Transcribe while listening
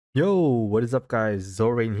Yo, what is up guys?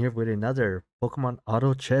 Zorain here with another Pokemon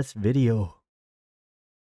Auto Chess video.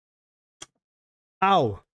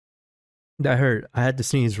 Ow! That hurt. I had to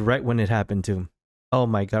sneeze right when it happened too. Oh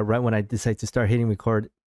my god, right when I decided to start hitting record,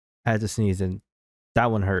 I had to sneeze and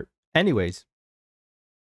that one hurt. Anyways,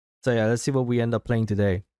 so yeah, let's see what we end up playing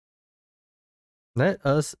today. Let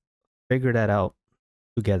us figure that out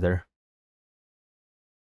together.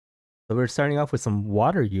 So we're starting off with some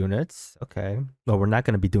water units. Okay. Well, we're not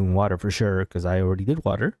going to be doing water for sure because I already did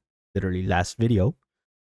water. Literally last video.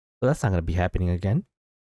 So that's not going to be happening again.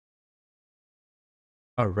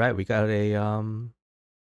 All right, we got a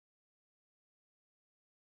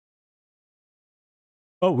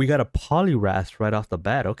oh, we got a Poliwrath right off the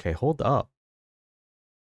bat. Okay, hold up.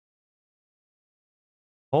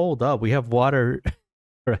 Hold up. We have water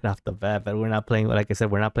right off the bat, but we're not playing, like I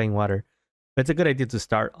said, we're not playing water. But it's a good idea to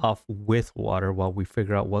start off with water while we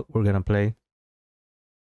figure out what we're going to play.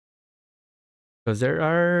 Because there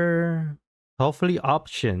are hopefully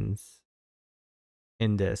options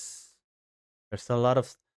in this. There's still a lot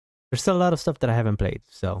of stuff that I haven't played,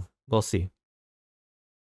 so we'll see.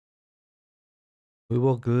 We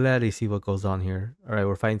will gladly see what goes on here. All right,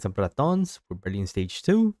 we're fighting some Platons. We're barely in stage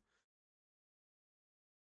 2.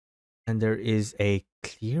 And there is a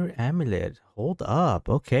clear amulet. Hold up.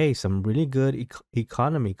 Okay, some really good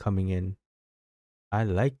economy coming in. I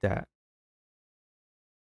like that.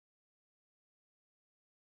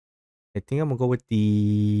 I think I'm going to go with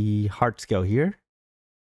the heart scale here.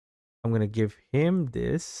 I'm going to give him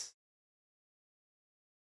this.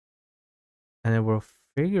 And then we'll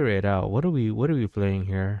figure it out. What are we playing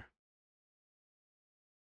here?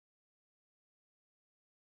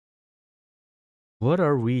 What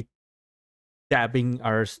are we dabbling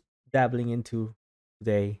into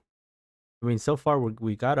today? I mean, so far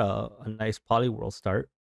we got a nice Poliwhirl start.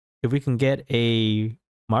 If we can get a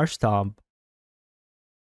Marshtomp,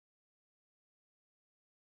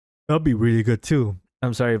 that'll be really good too.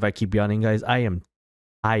 I'm sorry if I keep yawning, guys. I am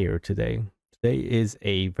tired today. Today is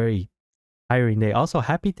a very tiring day. Also,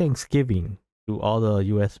 happy Thanksgiving to all the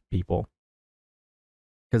US people.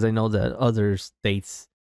 Because I know that other states,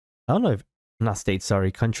 I don't know if, not states,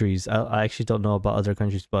 sorry, countries. I actually don't know about other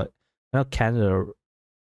countries, but I know Canada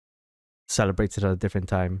celebrates it at a different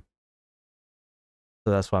time.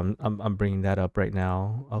 So that's why I'm bringing that up right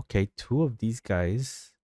now. Okay, 2 of these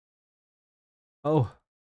guys. Oh,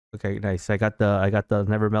 okay, nice. I got the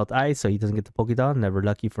Never Melt Ice, so he doesn't get the Pokédon. Never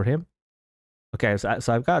lucky for him. Okay,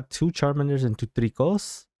 so I've got 2 Charmanders and 2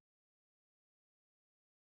 Tricos.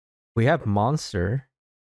 We have Monster.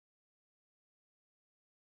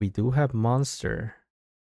 We do have Monster.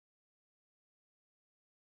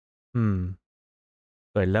 Hmm.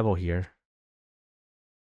 Do I level here?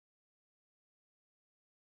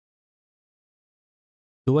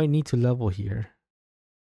 Do I need to level here?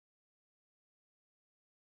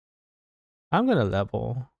 I'm gonna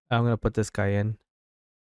level. I'm gonna put this guy in.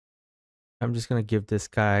 I'm just gonna give this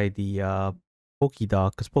guy the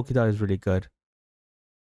Pokédog, because Pokédog is really good.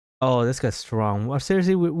 Oh, this guy's strong. Well,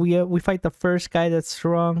 seriously, we fight the first guy that's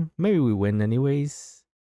strong. Maybe we win anyways,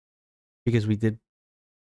 because we did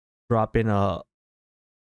drop in a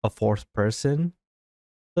 4th person.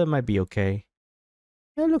 That might be okay.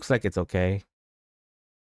 It looks like it's okay.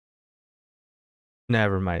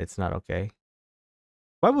 Never mind, it's not okay.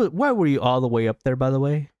 Why were you all the way up there, by the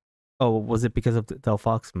way? Oh, was it because of Del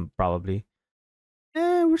Fox? Probably.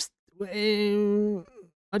 Eh,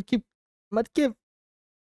 Mudkip, Mudkip,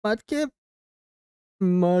 Mudkip,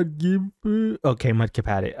 Mudkip. Okay, Mudkip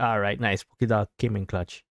had it. All right, nice. Pokédog came in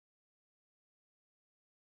clutch.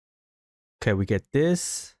 Okay, we get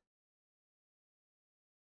this.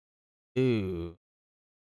 Ooh.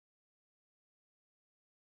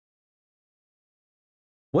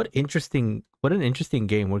 What an interesting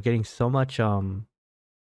game. We're getting so much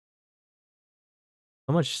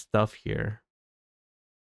stuff here.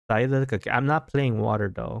 I'm not playing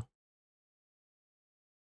water though.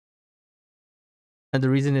 And the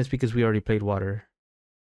reason is because we already played water.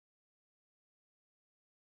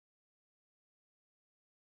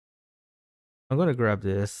 I'm gonna grab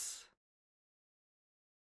this.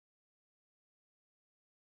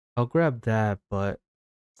 I'll grab that, but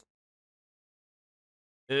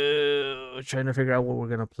trying to figure out what we're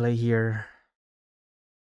gonna play here.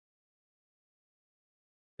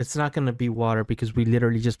 It's not gonna be water because we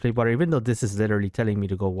literally just played water, even though this is literally telling me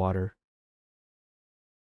to go water.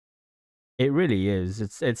 It really is.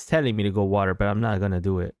 It's telling me to go water, but I'm not gonna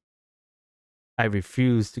do it. I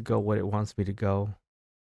refuse to go what it wants me to go.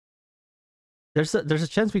 There's a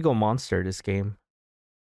chance we go monster this game.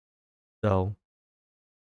 So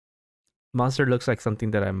Monster looks like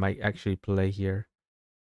something that I might actually play here.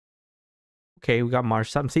 Okay, we got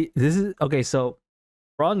Marsh. See, this is okay. So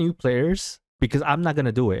for all new players, because I'm not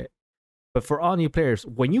gonna do it, but for all new players,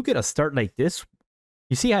 when you get a start like this,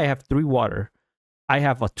 you see I have 3 water. I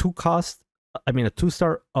have a 2 cost, I mean a 2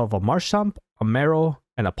 star of a Marshtomp, a Marrow,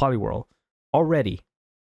 and a Poliwhirl already,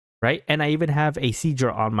 right? And I even have a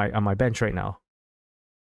Seadra on my bench right now.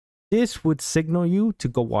 This would signal you to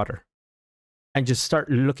go water and just start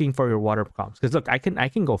looking for your water comps. Because look, I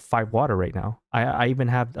can go 5 water right now. I even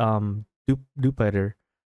have duplicator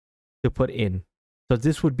to put in. So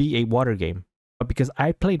this would be a water game. But because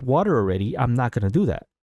I played water already, I'm not gonna do that.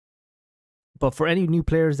 But for any new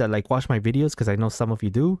players that like watch my videos, because I know some of you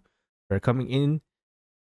do, they're coming in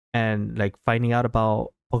and like finding out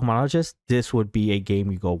about Pokemonologist, this would be a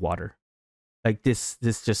game you go water. Like this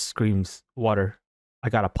just screams water. I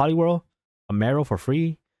got a Poliwhirl, a Marrow for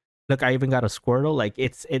free. Look, I even got a Squirtle. Like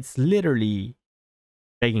it's literally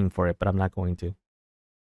begging for it, but I'm not going to.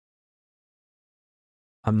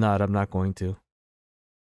 I'm not going to.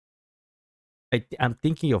 I'm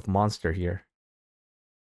thinking of Monster here.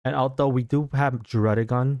 And although we do have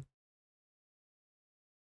Druddigon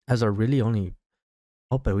as our really only...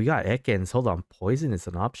 Oh, but we got Ekans. Hold on. Poison is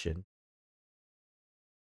an option.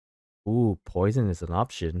 Ooh, Poison is an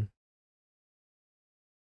option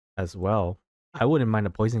as well. I wouldn't mind a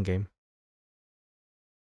Poison game.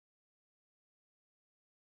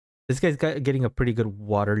 This guy's getting a pretty good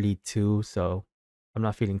water lead too, so I'm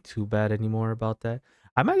not feeling too bad anymore about that.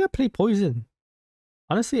 I might get play Poison.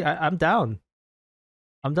 Honestly, I'm down.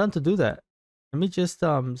 I'm down to do that. Let me just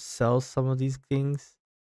sell some of these things.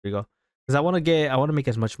 There you go. Because I want to make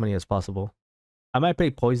as much money as possible. I might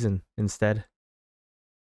play Poison instead.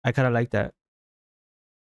 I kind of like that.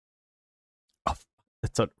 Oh,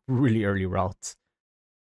 that's a really early route.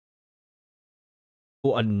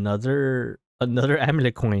 Oh, another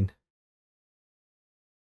amulet coin.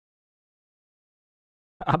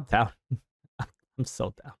 I'm down. I'm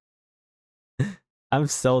so down. I'm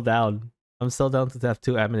so down. I'm so down to have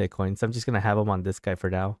 2 amulet coins. I'm just gonna have them on this guy for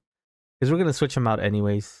now. Because we're gonna switch him out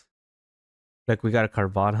anyways. Like we got a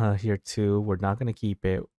Carvanha here too. We're not gonna keep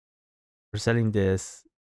it. We're selling this.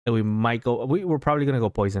 And we might go we're probably gonna go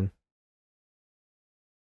Poison.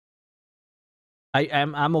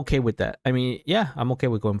 I'm okay with that. I mean, yeah, I'm okay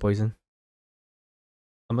with going Poison.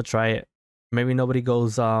 I'm gonna try it. Maybe nobody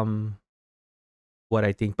goes what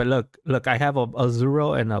I think. But look, I have a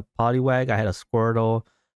Zero and a Poliwag. I had a Squirtle.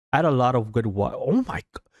 I had a lot of good oh my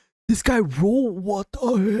god. This guy rolled. What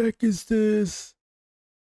the heck is this?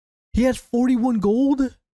 He has 41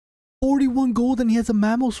 gold? 41 gold and he has a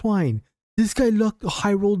Mamoswine. This guy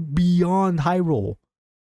high rolled beyond high roll.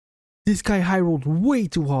 This guy high rolled way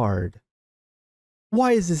too hard.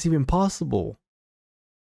 Why is this even possible?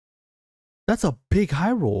 That's a big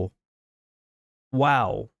high roll.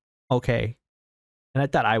 Wow. Okay. And I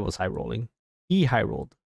thought I was high rolling. He high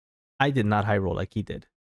rolled. I did not high roll like he did.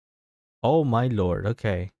 Oh my lord.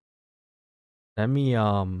 Okay. Let me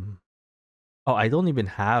Oh, I don't even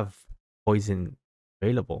have poison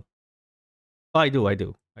available. Oh, I do.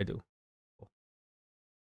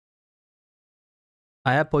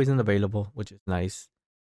 I have poison available, which is nice.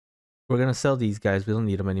 We're gonna sell these guys. We don't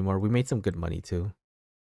need them anymore. We made some good money too.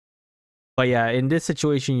 But yeah, in this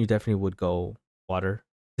situation, you definitely would go water.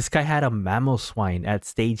 This guy had a Mamoswine at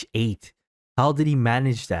stage 8. How did he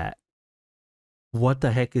manage that? What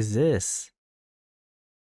the heck is this?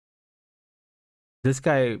 This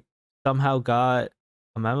guy somehow got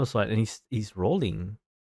a Mamoswine and he's rolling.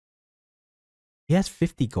 He has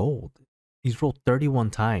 50 gold. He's rolled 31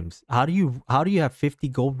 times. How do you have 50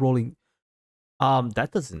 gold rolling? That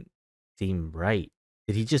doesn't seem right.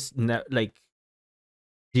 Did he just like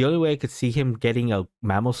the only way I could see him getting a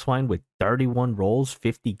Mamoswine with 31 rolls,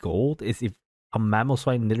 50 gold is if a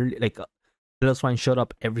Mamoswine literally like a little swine showed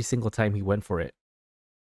up every single time he went for it.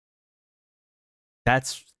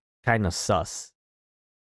 That's kind of sus.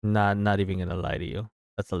 Not even gonna lie to you.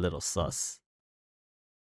 That's a little sus.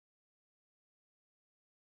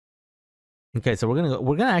 Okay, so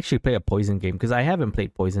we're gonna actually play a poison game because I haven't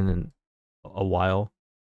played poison in a while.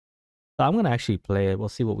 So I'm gonna actually play it. We'll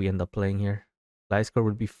see what we end up playing here. Light score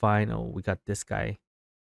would be fine. Oh, we got this guy.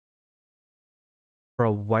 For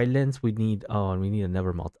a wide lens, we need a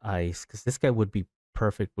Nevermelt Ice because this guy would be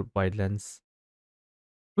perfect with wide lens.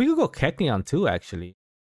 We could go Kecleon too, actually.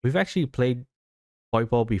 We've actually played Toy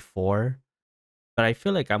Ball before, but I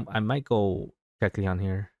feel like I might go Kecleon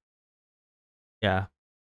here. Yeah,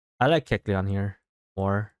 I like Kecleon here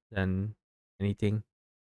more than anything.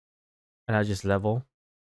 And I just level.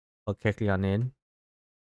 Put Kecleon in.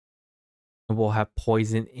 And we'll have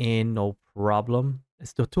Poison in, no problem.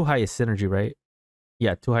 It's the two highest synergy, right?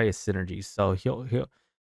 Yeah, two highest synergies. So he'll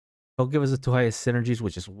give us the two highest synergies,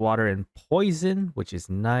 which is water and poison, which is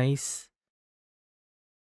nice.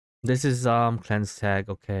 This is cleanse tag,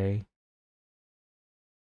 okay.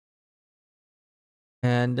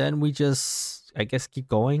 And then we just, I guess, keep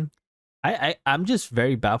going. I'm just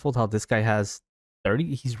very baffled how this guy has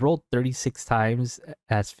 30. He's rolled 36 times,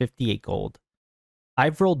 has 58 gold.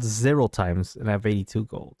 I've rolled 0 times and I have 82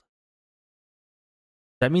 gold.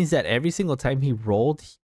 That means that every single time he rolled,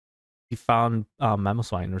 he found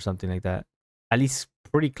Mamoswine or something like that. At least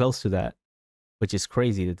pretty close to that, which is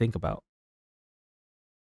crazy to think about.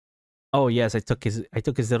 Oh yes, I took his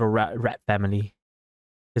little rat family,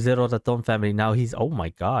 his little raton family. Now he's, oh my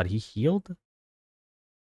god, he healed.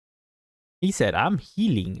 He said, "I'm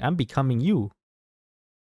healing. I'm becoming you."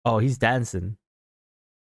 Oh, he's dancing.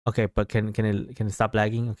 Okay, but can it stop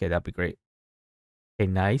lagging? Okay, that'd be great.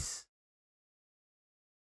 Okay, nice.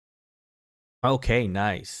 Okay,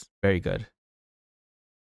 nice. Very good.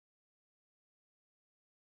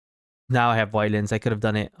 Now I have violence. I could have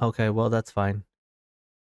done it. Okay, well that's fine.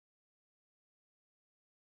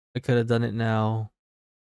 I could have done it now.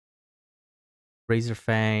 Razor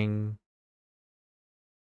Fang.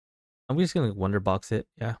 I'm just gonna Wonder Box it.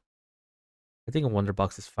 Yeah, I think a Wonder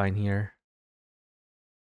Box is fine here.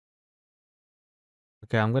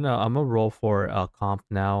 Okay, I'm gonna roll for comp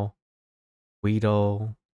now.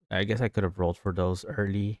 Weedle. I guess I could have rolled for those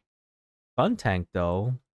early. Fun Tank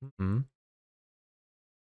though. I'm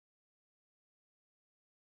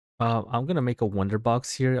gonna make a Wonder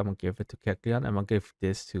Box here. I'm gonna give it to Kecleon. I'm gonna give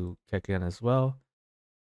this to Kecleon as well.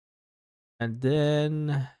 And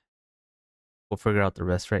then we'll figure out the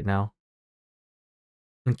rest right now.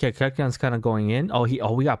 Okay, Kecleon's kind of going in.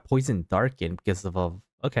 We got Poison Dark in because of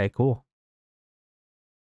okay, cool.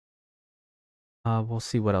 We'll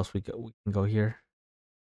see what else we can go here.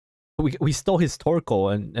 We stole his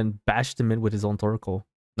Torkoal and bashed him in with his own Torkoal.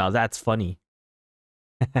 Now that's funny.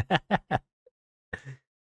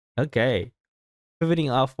 Okay.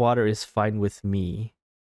 Pivoting off water is fine with me.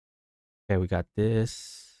 Okay, we got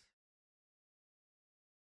this.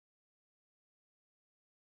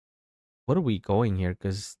 What are we going here?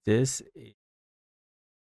 Because this,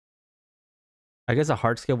 I guess a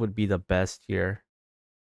hard scale would be the best here.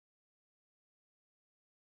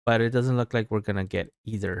 But it doesn't look like we're gonna get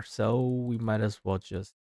either. So we might as well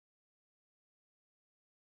just...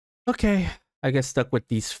 Okay. I get stuck with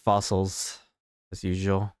these fossils as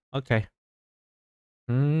usual. Okay.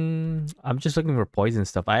 I'm just looking for poison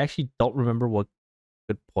stuff. I actually don't remember what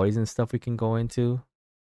good poison stuff we can go into.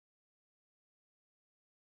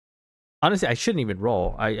 Honestly, I shouldn't even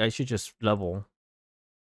roll. I should just level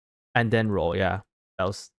and then roll. Yeah. That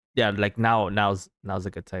was, yeah, like now's a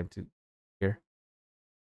good time to here.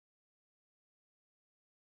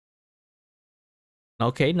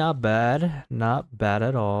 Okay, not bad. Not bad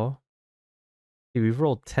at all. Okay, we've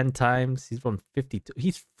rolled 10 times. He's rolled 52.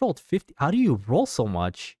 He's rolled 50. How do you roll so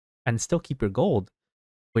much and still keep your gold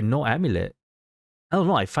with no amulet? I don't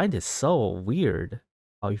know. I find it so weird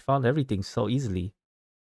how you found everything so easily.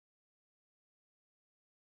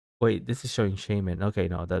 Wait, this is showing Shaman. Okay,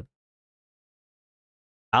 no, that...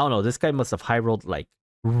 I don't know. This guy must have high rolled like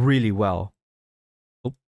really well.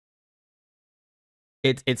 Oop.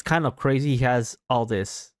 It's kind of crazy. He has all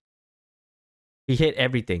this. He hit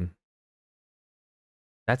everything.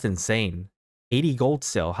 That's insane. 80 gold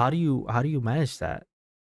still. How do you manage that?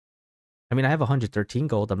 I mean, I have 113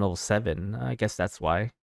 gold. I'm level 7. I guess that's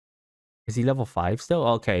why. Is he level 5 still?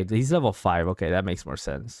 Okay, he's level 5. Okay, that makes more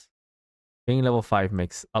sense. Being level 5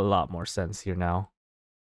 makes a lot more sense here now.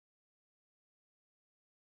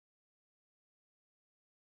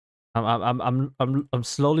 I'm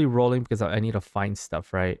slowly rolling because I need to find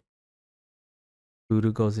stuff, right?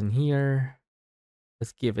 Voodoo goes in here.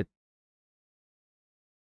 Let's give it...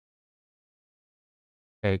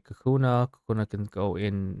 Okay, Kakuna. Kakuna can go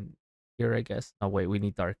in here, I guess. Oh, wait, we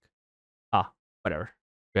need dark. Ah, whatever.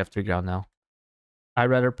 We have 3 ground now. I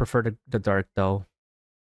rather prefer the dark, though,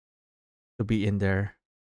 to be in there.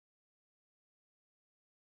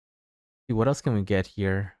 See, what else can we get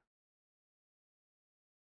here?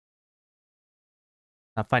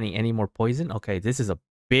 Not finding any more poison? Okay, this is a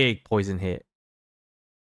big poison hit.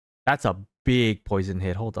 That's a big poison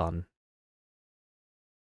hit. Hold on.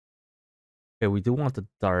 Okay, we do want the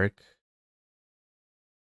dark.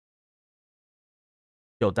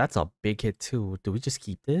 Yo, that's a big hit, too. Do we just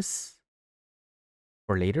keep this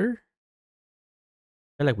for later?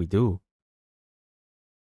 I feel like we do.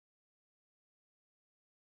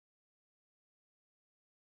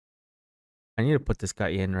 I need to put this guy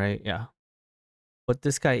in, right? Yeah. Put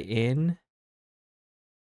this guy in.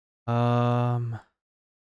 I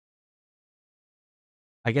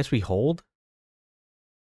guess we hold.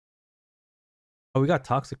 Oh, we got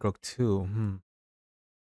Toxic Rogue too.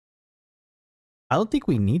 I don't think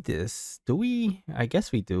we need this. Do we? I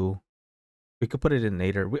guess we do. We could put it in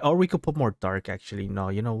later. Or we could put more dark, actually. No,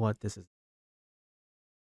 you know what? This is...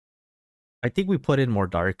 I think we put in more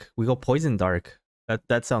dark. We go poison dark.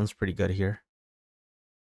 That sounds pretty good here.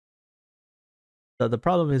 The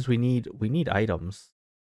problem is we need items.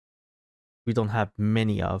 We don't have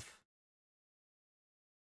many of.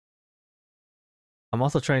 I'm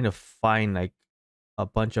also trying to find like a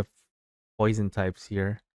bunch of poison types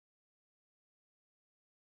here.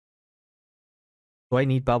 Do I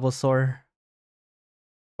need Bulbasaur?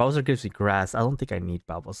 Bowser gives me grass. I don't think I need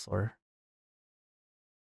Bulbasaur.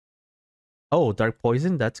 Oh, Dark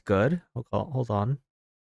Poison, that's good. Okay, hold on.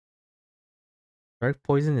 Dark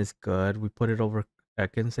Poison is good. We put it over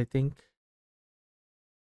Ekans, I think.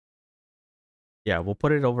 Yeah, we'll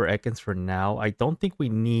put it over Ekans for now. I don't think we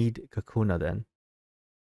need Kakuna then.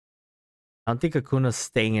 I don't think Kakuna's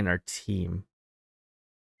staying in our team.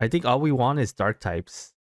 I think all we want is dark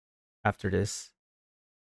types after this.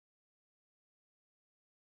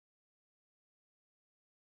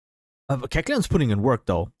 Kecleon's putting in work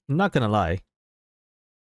though. I'm not gonna lie.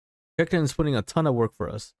 Kecleon's putting a ton of work for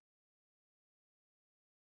us.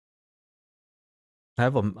 I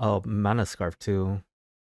have a mana scarf too.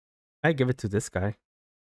 I give it to this guy. I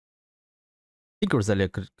think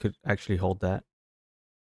Roselia could actually hold that.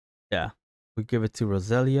 Yeah. We give it to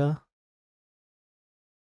Roselia.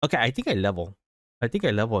 Okay, I think I level. I think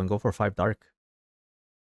I level and go for 5 dark.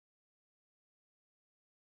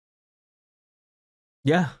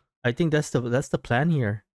 Yeah, I think that's the plan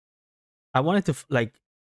here. I wanted to like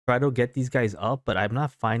try to get these guys up, but I'm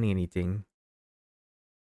not finding anything.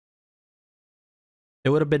 It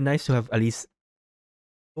would have been nice to have at least...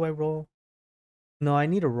 Do I roll? No, I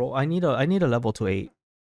need a roll. I need a level to 8.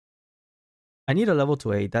 I need a level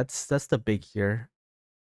to 8. That's the big here.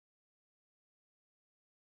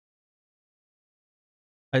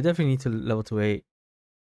 I definitely need to level to 8.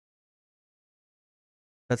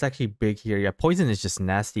 That's actually big here. Yeah, poison is just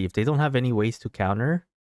nasty. If they don't have any ways to counter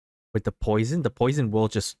with the poison will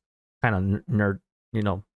just kind of you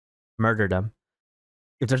know, murder them.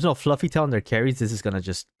 If there's no Fluffy Tail on their carries, this is gonna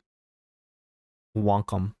just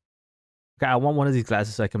wonk them. Okay, I want one of these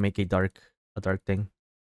glasses so I can make a dark thing.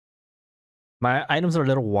 My items are a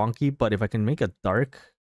little wonky, but if I can make a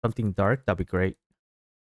something dark, that'd be great.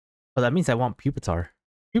 But that means I want Pupitar.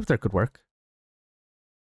 Pupitar could work.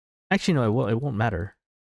 Actually, no, it won't matter.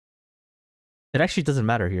 It actually doesn't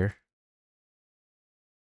matter here.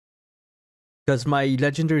 Because my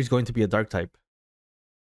legendary is going to be a dark type.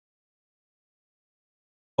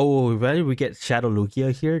 Oh, if we get Shadow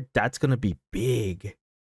Lugia here, that's gonna be big.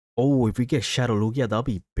 Oh, if we get Shadow Lugia, that'll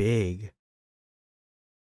be big.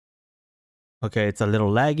 Okay, it's a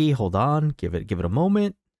little laggy. Hold on. Give it a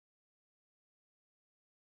moment.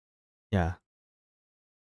 Yeah.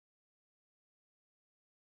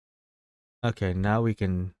 Okay, now we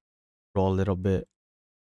can roll a little bit.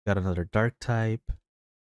 Got another dark type.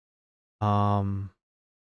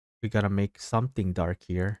 We gotta make something dark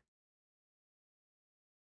here.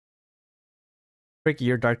 Frick,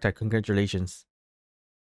 you're dark type. Congratulations.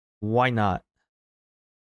 Why not?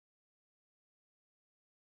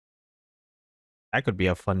 That could be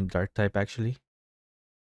a fun dark type, actually.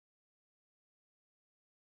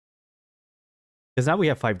 Because now we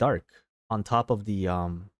have 5 dark on top of the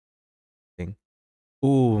thing.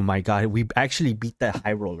 Oh my god, we actually beat that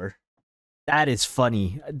high roller. That is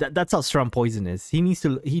funny. That's how strong poison is. He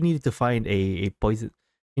needed to find a poison.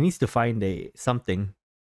 He needs to find a something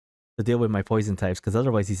to deal with my poison types, because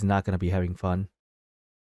otherwise he's not gonna be having fun.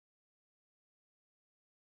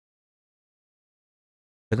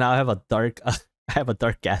 But now I have a dark I have a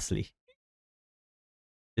dark Ghastly.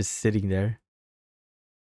 Just sitting there.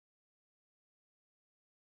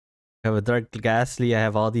 I have a dark Ghastly, I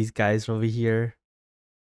have all these guys over here.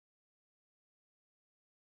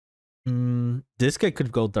 This guy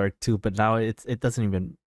could go dark too, but now it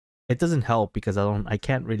doesn't help because I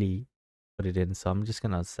can't really put it in, so I'm just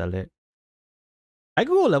gonna sell it. I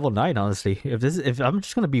could go level 9, honestly. If I'm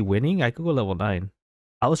just gonna be winning, I could go level 9.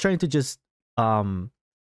 I was trying to just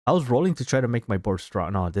I was rolling to try to make my board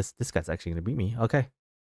strong. No, this guy's actually gonna beat me. Okay.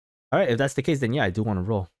 Alright, if that's the case, then yeah, I do want to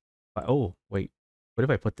roll. But, oh, wait. What if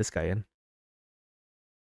I put this guy in?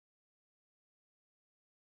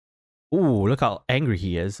 Ooh, look how angry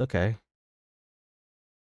he is. Okay.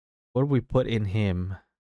 What do we put in him?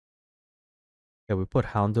 Yeah, we put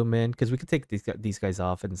Houndoom in, because we could take these guys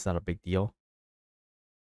off and it's not a big deal.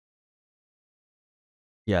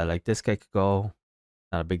 Yeah, like this guy could go.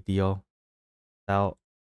 Not a big deal. Out.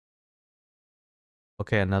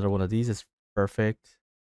 Okay, another one of these is perfect.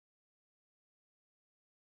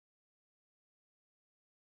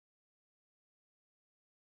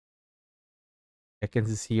 Ekans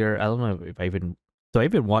is here. I don't know if I even do I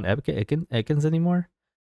even want Ekans anymore?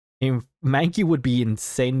 I mean, Mankey would be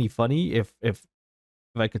insanely funny if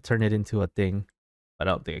I could turn it into a thing, but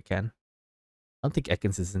I don't think I can. I don't think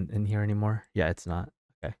Ekans is in here anymore. Yeah, it's not.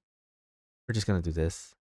 Okay, we're just gonna do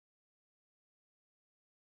this.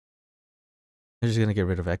 We're just gonna get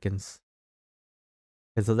rid of Ekans.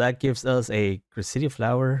 And so that gives us a Cresselia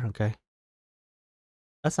flower. Okay,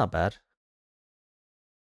 that's not bad.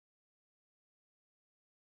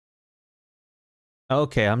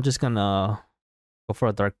 Okay, I'm just gonna go for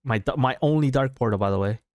a dark. My only dark portal, by the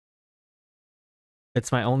way.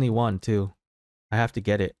 It's my only one too. I have to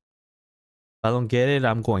get it. If I don't get it,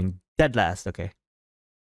 I'm going dead last. Okay,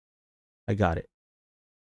 I got it.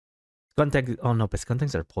 Skuntank. Oh no, but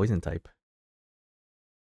Skuntanks are poison type.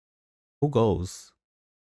 Who goes?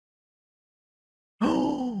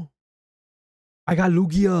 Oh, I got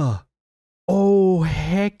Lugia. Oh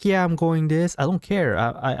heck yeah, I'm going this. I don't care.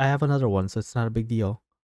 I have another one, so it's not a big deal.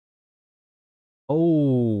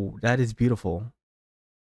 Oh, that is beautiful.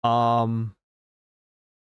 Um,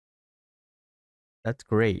 that's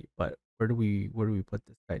great. But where do we put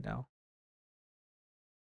this right now?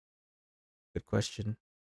 Good question.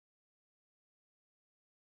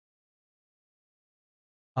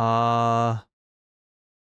 Uh,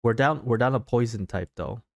 we're down a poison type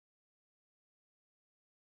though.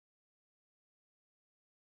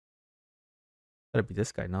 Gotta be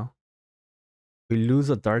this guy, no? We lose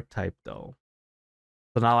a dark type though.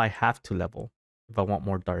 So now I have to level if I want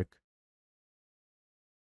more dark.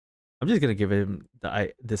 I'm just gonna give him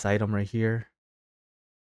this item right here.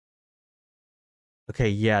 Okay,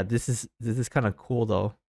 yeah, this is kind of cool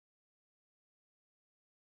though.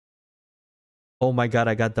 Oh my god,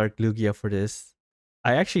 I got Dark Lugia for this.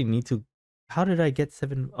 I actually need to. How did I get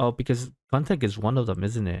 7? Oh, because Contact is one of them,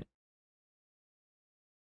 isn't it?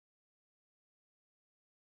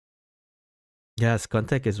 Yes,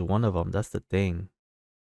 Contact is one of them. That's the thing.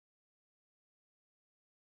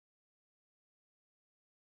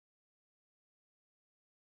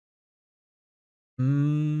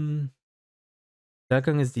 Hmm.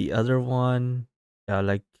 Dagang is the other one. Yeah,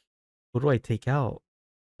 like, who do I take out?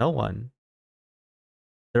 No one.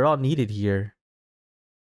 They're all needed here.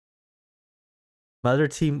 My other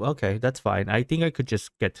team. Okay, that's fine. I think I could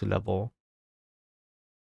just get to level.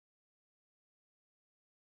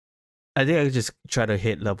 I think I could just try to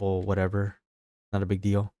hit level whatever. Not a big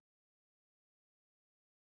deal.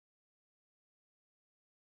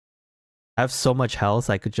 I have so much health,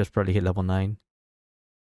 I could just probably hit level 9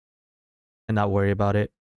 and not worry about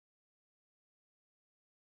it.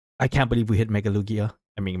 I can't believe we hit Mega Lugia.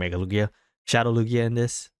 I mean, Mega Lugia. Shadow Lugia in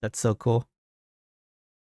this. That's so cool.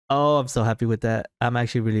 Oh, I'm so happy with that. I'm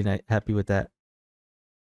actually really happy with that.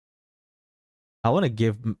 I want to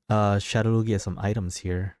give Shadow Lugia some items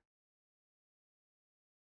here.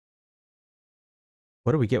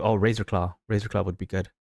 What do we give? Oh, Razor Claw. Razor Claw would be good.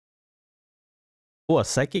 Oh, a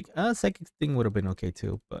Psychic? Psychic thing would have been okay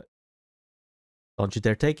too, but don't you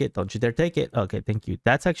dare take it. Don't you dare take it. Okay, thank you.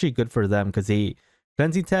 That's actually good for them because the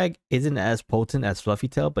Cleansing Tag isn't as potent as Fluffy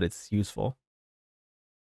Tail, but it's useful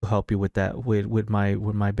to help you with that with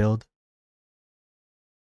my build.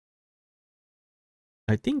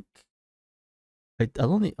 I think I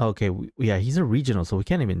only okay. Yeah, he's a regional, so we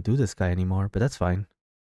can't even do this guy anymore. But that's fine.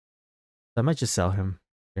 I might just sell him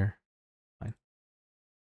here. Fine.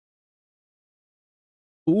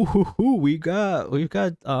 Ooh, we've got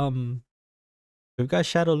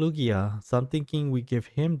Shadow Lugia. So I'm thinking we give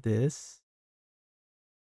him this.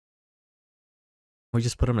 We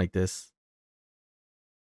just put him like this.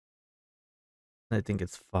 I think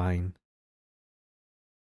it's fine.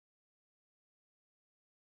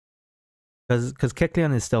 Cause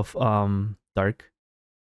Kecleon is still dark.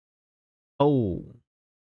 Oh,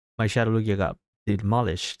 my Shadow Lugia got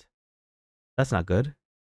demolished. That's not good.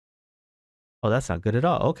 Oh, that's not good at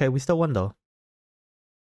all. Okay, we still won though.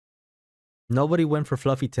 Nobody went for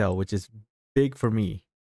Fluffy Tail, which is big for me.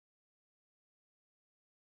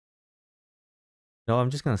 No,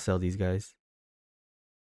 I'm just gonna sell these guys.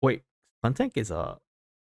 Wait, Skuntank is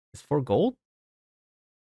 4 gold?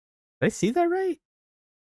 Did I see that right?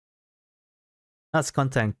 Not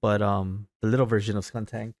Skuntank, but the little version of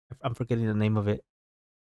Skuntank. I'm forgetting the name of it.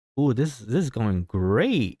 Ooh, this is going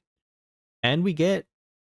great. And we get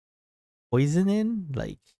poison in?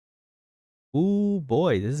 Like, ooh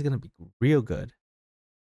boy, this is gonna be real good.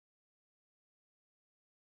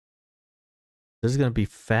 This is gonna be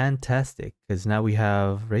fantastic because now we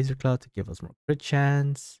have Razor Cloud to give us more crit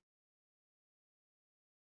chance.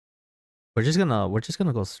 We're just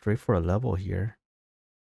gonna go straight for a level here.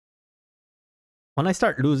 When I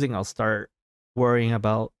start losing, I'll start worrying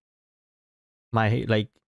about my like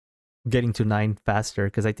getting to 9 faster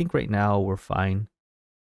because I think right now we're fine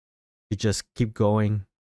to just keep going.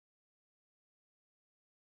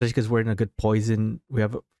 Especially because we're in a good poison. We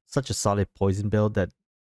have such a solid poison build that it's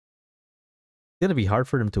gonna be hard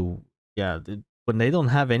for them to. Yeah, when they don't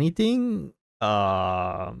have anything.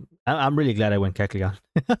 I'm really glad I went Kecleon.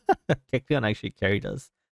 Kecleon actually carried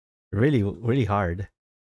us really, really hard.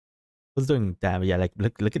 Was doing damage. Yeah, like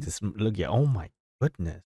look at this Lugia. Oh my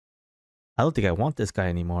goodness. I don't think I want this guy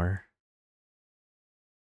anymore.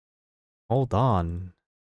 Hold on.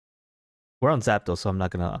 We're on Zapdos, so I'm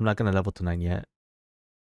not gonna level to 9 yet.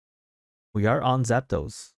 We are on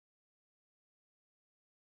Zapdos.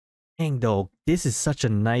 Dang though, this is such a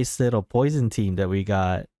nice little poison team that we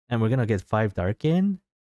got. And we're gonna get 5 Dark in.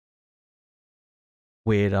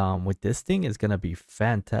 With this thing is gonna be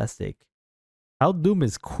fantastic. Outdoom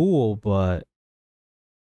is cool, but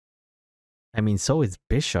I mean so is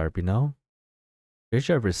Bisharp, you know?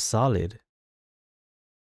 Bisharp is solid.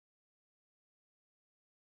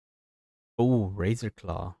 Oh, Razor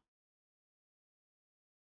Claw.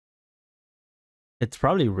 It's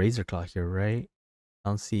probably Razor Claw here, right? I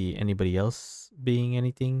don't see anybody else being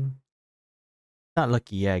anything. Not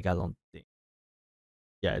Lucky Egg, I don't think.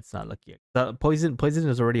 Yeah, it's not Lucky Egg. The poison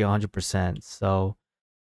is already 100%, so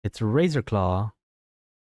it's Razor Claw.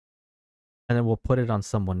 And then we'll put it on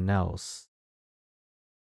someone else.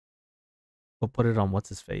 We'll put it on what's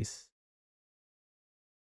his face.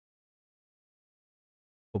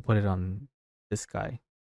 We'll put it on this guy.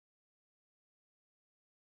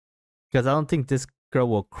 Because I don't think this girl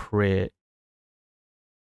will crit.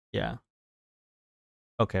 Yeah.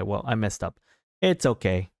 Okay, well, I messed up. It's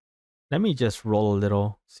okay. Let me just roll a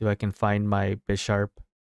little. See if I can find my Bisharp.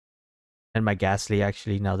 And my Ghastly,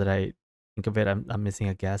 actually, now that I think of it, I'm missing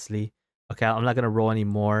a Ghastly. Okay, I'm not going to roll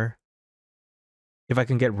anymore. If I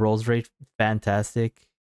can get rolls rate, fantastic.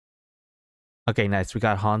 Okay, nice. We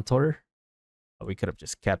got Haunter. Oh, we could have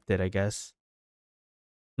just kept it, I guess.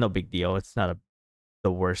 No big deal. It's not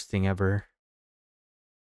the worst thing ever.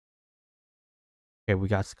 Okay, we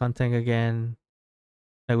got Skuntank again.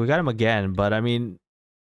 Like, we got him again, but I mean,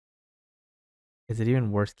 is it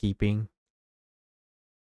even worth keeping?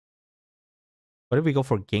 What if we go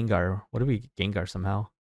for Gengar? What if we get Gengar somehow?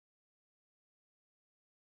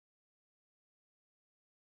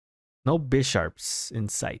 No Bisharps in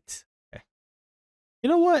sight. Okay. You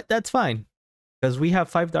know what? That's fine. Because we have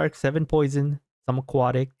 5 Dark, 7 Poison, some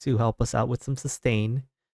Aquatic to help us out with some Sustain.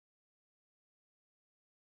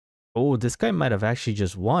 Oh, this guy might have actually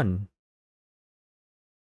just won.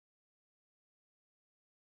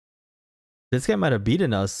 This guy might have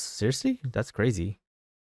beaten us. Seriously? That's crazy.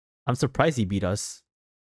 I'm surprised he beat us.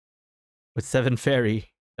 With 7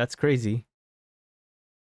 Fairy. That's crazy.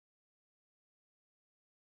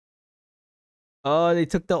 Oh, they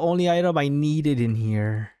took the only item I needed in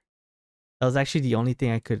here. That was actually the only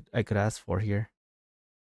thing I could ask for here.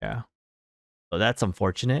 Yeah. So that's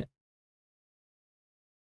unfortunate.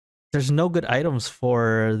 There's no good items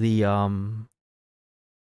for the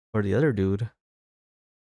other dude.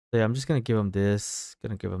 So yeah, I'm just gonna give him this.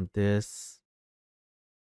 Gonna give him this.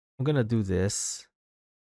 I'm gonna do this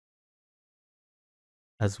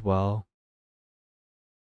as well.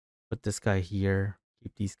 Put this guy here.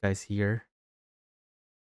 Keep these guys here.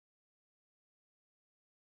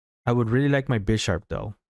 I would really like my Bisharp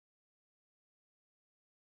though.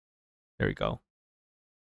 There we go.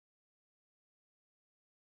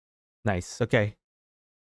 Nice. Okay.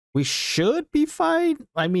 We should be fine.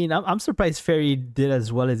 I mean, I'm surprised Fairy did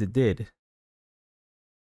as well as it did.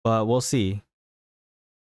 But we'll see.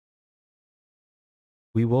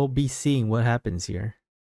 We will be seeing what happens here.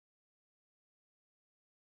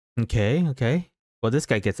 Okay, okay. Well, this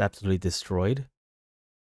guy gets absolutely destroyed.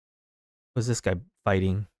 What's this guy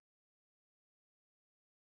fighting?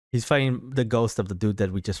 He's fighting the ghost of the dude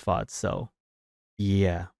that we just fought, so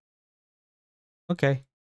yeah. Okay.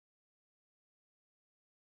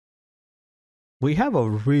 We have a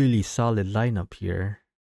really solid lineup here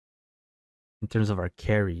in terms of our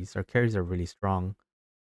carries. Our carries are really strong.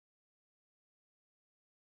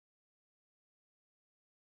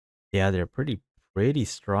 Yeah, they're pretty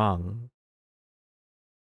strong.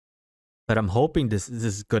 But I'm hoping this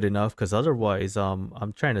is good enough because otherwise,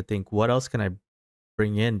 I'm trying to think what else can I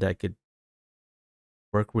bring in that could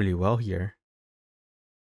work really well here.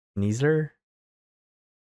 Neasler?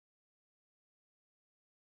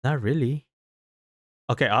 Not really.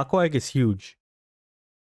 Okay, Aqua Egg is huge.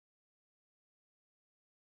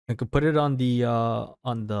 I could put it on the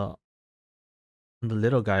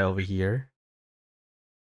little guy over here,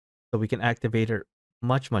 so we can activate it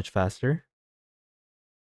much faster.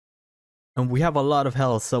 And we have a lot of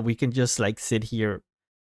health, so we can just like sit here,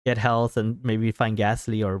 get health, and maybe find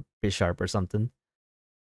Ghastly or Bisharp or something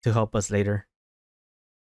to help us later.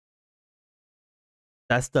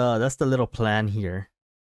 That's the little plan here.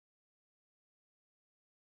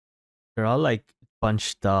 They're all like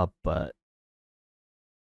bunched up, but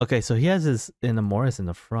okay. So he has his Morris in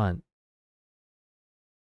the front.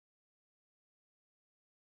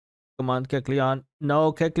 Come on, Kecleon.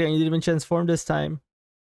 No, Kecleon, you didn't even transform this time.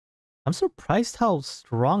 I'm surprised how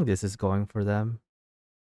strong this is going for them.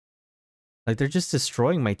 Like they're just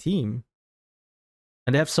destroying my team.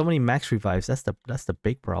 And they have so many max revives. That's the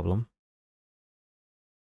big problem.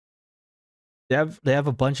 They have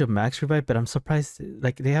a bunch of max revive, but I'm surprised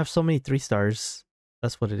like they have so many 3-stars.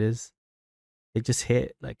 That's what it is. They just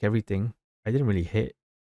hit like everything. I didn't really hit.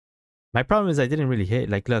 My problem is I didn't really hit.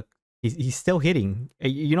 Like look, he's still hitting.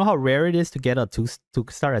 You know how rare it is to get a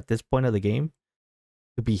 2-star at this point of the game?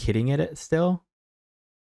 To be hitting it still?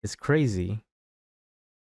 It's crazy.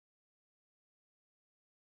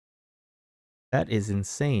 That is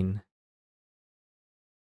insane.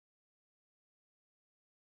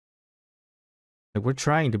 Like we're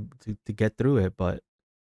trying to get through it, but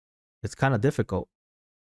it's kind of difficult.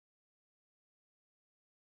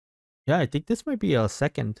 Yeah, I think this might be a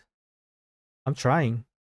second. I'm trying.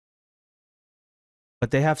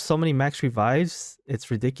 But they have so many max revives,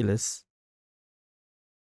 it's ridiculous.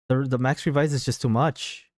 The max revives is just too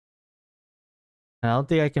much. And I don't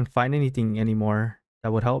think I can find anything anymore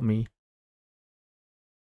that would help me.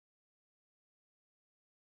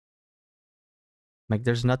 Like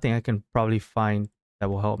there's nothing I can probably find that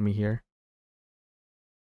will help me here.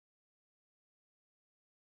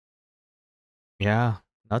 Yeah,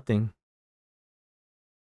 nothing.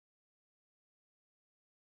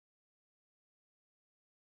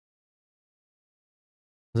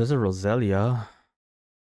 There's a Roselia.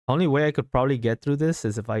 Only way I could probably get through this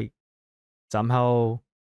is if I somehow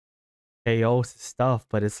KO stuff,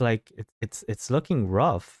 but it's like it's looking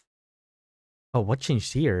rough. Oh, what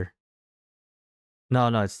changed here? No,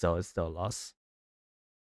 it's still a loss.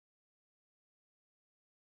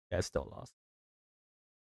 Yeah, it's still a loss.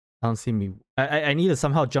 I don't see me. I need to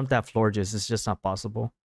somehow jump that Florges. It's just not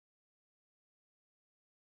possible.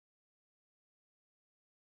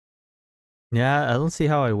 Yeah, I don't see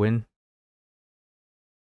how I win.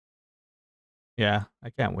 Yeah, I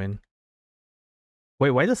can't win.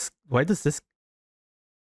 Wait, why does this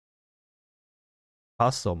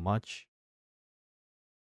cost so much?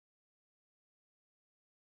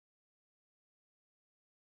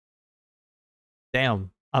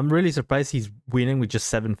 Damn. I'm really surprised he's winning with just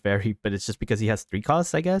 7 fairy, but it's just because he has 3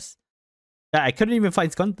 costs, I guess. Yeah, I couldn't even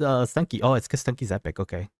find Stunky. Oh, it's because Stunky's epic.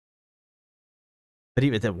 Okay. But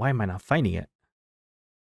even then, why am I not finding it?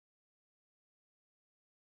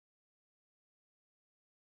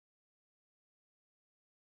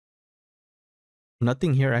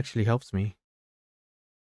 Nothing here actually helps me.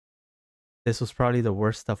 This was probably the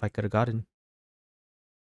worst stuff I could have gotten.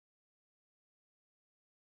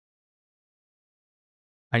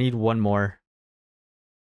 I need one more.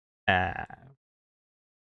 Uh,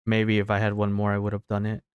 maybe if I had one more, I would have done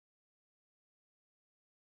it.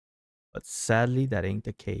 But sadly, that ain't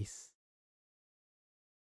the case.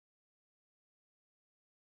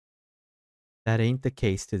 That ain't the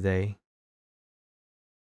case today.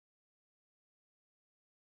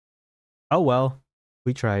 Oh well,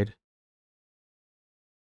 we tried.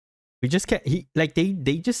 We just can't.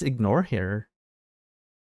 They just ignore her.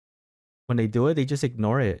 When they do it, they just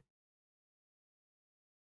ignore it.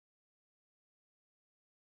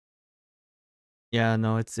 Yeah,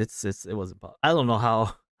 no, it wasn't. I don't know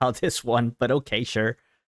how this won, but okay, sure.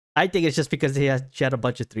 I think it's just because she had a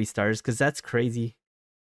bunch of 3-stars, because that's crazy.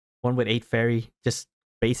 One with 8 fairy, just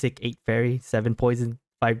basic 8 fairy, 7 poison,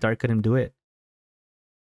 5 dark couldn't do it.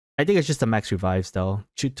 I think it's just the max revives though.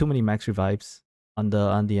 Too many max revives on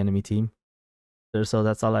the enemy team. So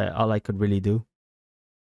that's all I could really do.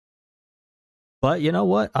 But you know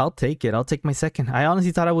what? I'll take it. I'll take my second. I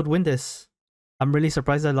honestly thought I would win this. I'm really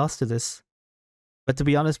surprised I lost to this. But to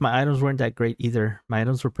be honest, my items weren't that great either. My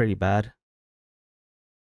items were pretty bad.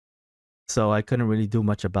 So I couldn't really do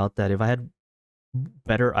much about that. If I had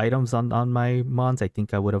better items on my mons, I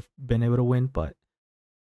think I would have been able to win. But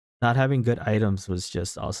not having good items was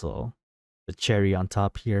just also the cherry on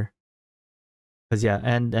top here. Because yeah,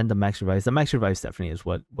 and the max revives. The max revives definitely is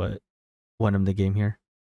what won him the game here.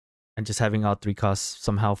 and just having all 3 costs,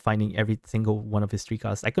 somehow finding every single one of his 3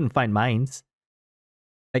 costs. I couldn't find mines.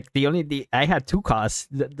 Like I had 2 costs.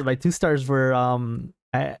 My 2 stars were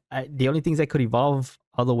the only things I could evolve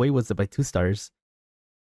all the way was my 2 stars.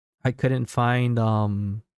 I couldn't find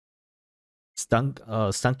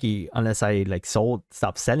Stunky unless I like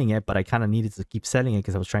stopped selling it, but I kind of needed to keep selling it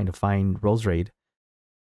because I was trying to find Rose Raid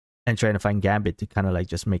and trying to find Gambit to kind of like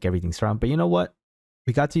just make everything strong. But you know what?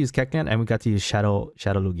 We got to use Kecleon and we got to use Shadow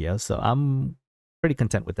Lugia, so I'm pretty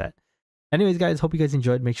content with that. Anyways, guys, hope you guys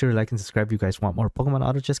enjoyed. Make sure to like and subscribe if you guys want more Pokemon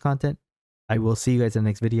Auto Chess content. I will see you guys in the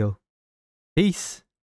next video. Peace!